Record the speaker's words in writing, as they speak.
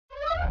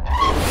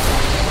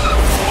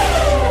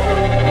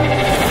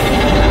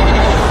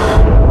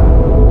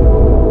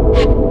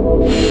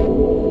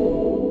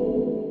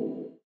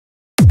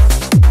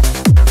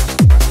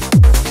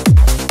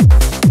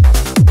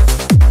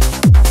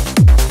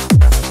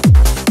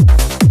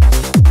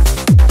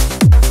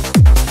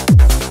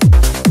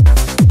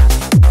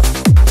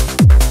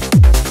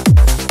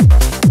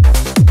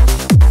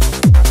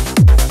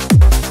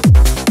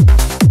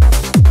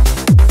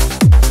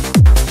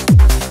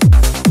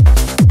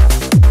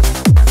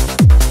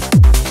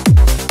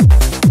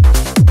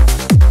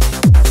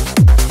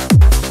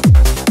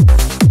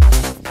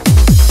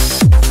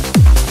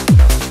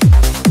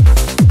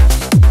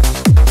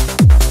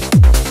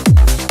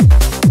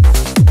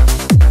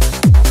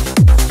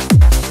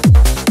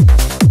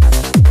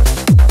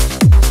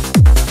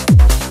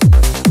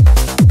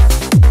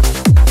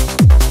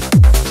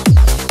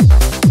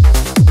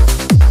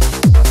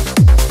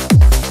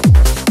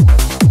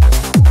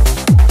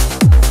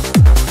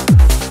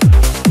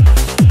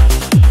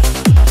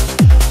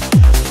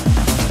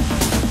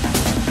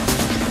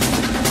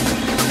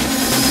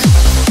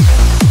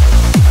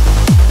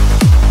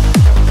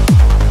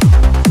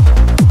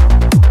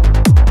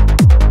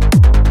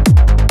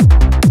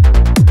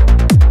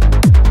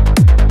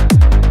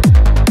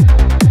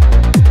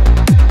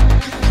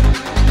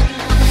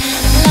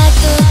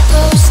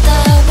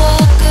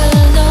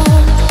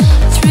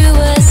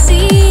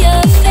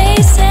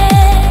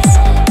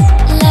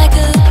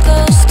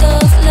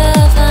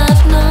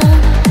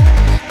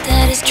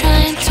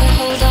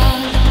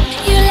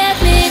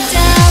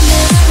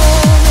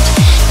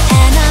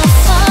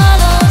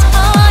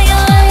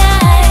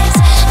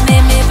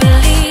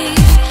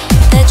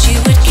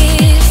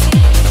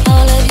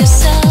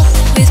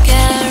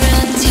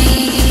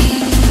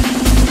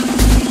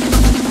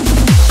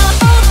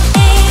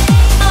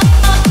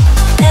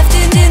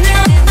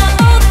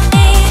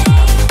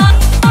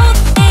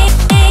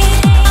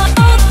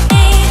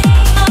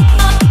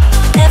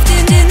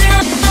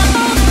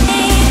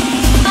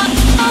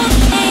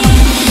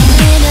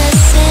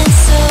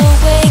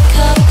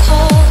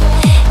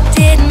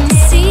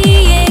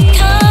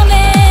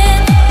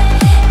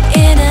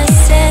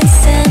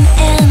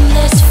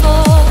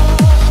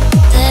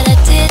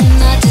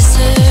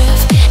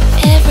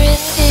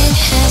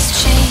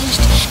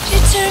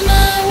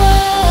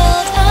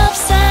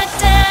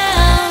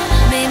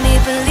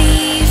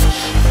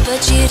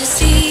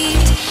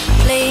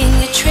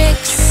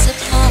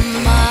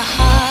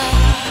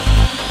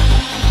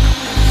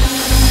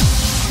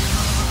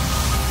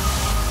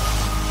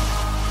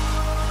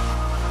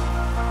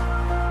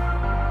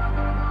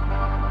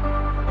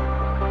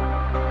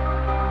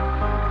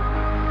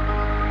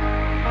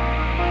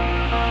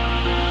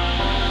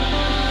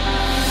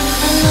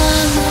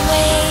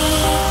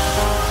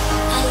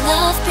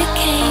path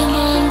became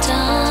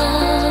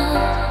undone.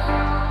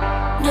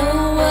 No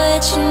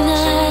words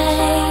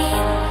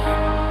unite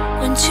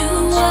when two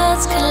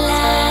worlds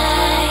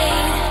collide.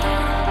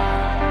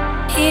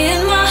 In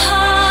my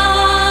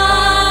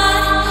heart,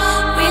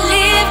 we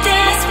lived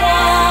as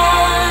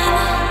one.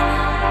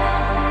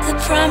 The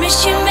promise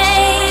you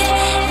made,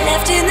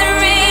 left in the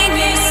ring,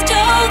 you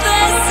stole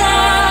the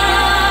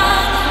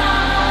sun.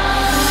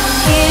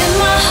 In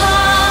my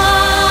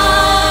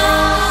heart,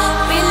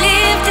 we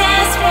lived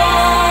as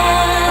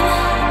one.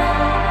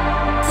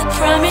 The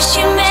promise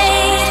you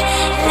made,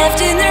 left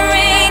in the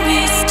ring,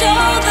 you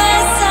stole the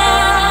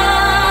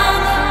sun.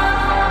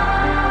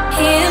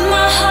 In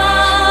my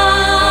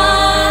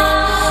heart,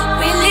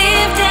 we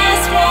lived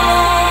as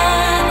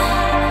one.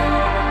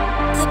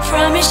 The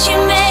promise you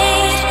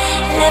made,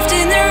 left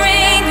in the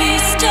ring, you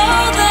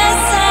stole the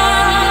sun.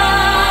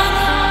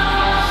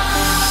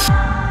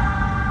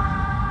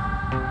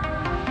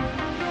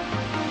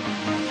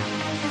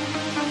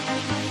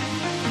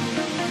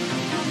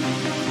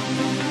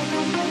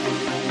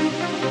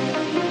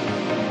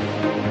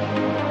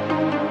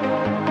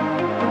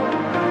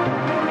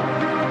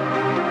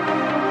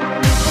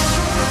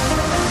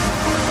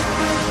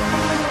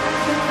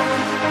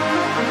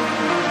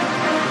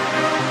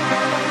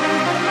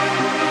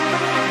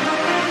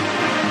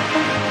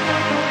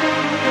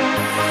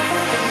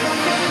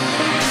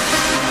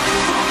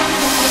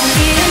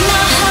 In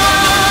my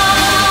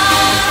heart,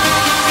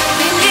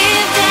 we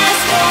lived as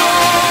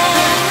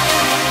one.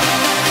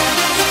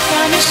 The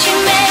promise you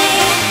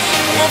made,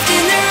 left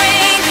in the ring.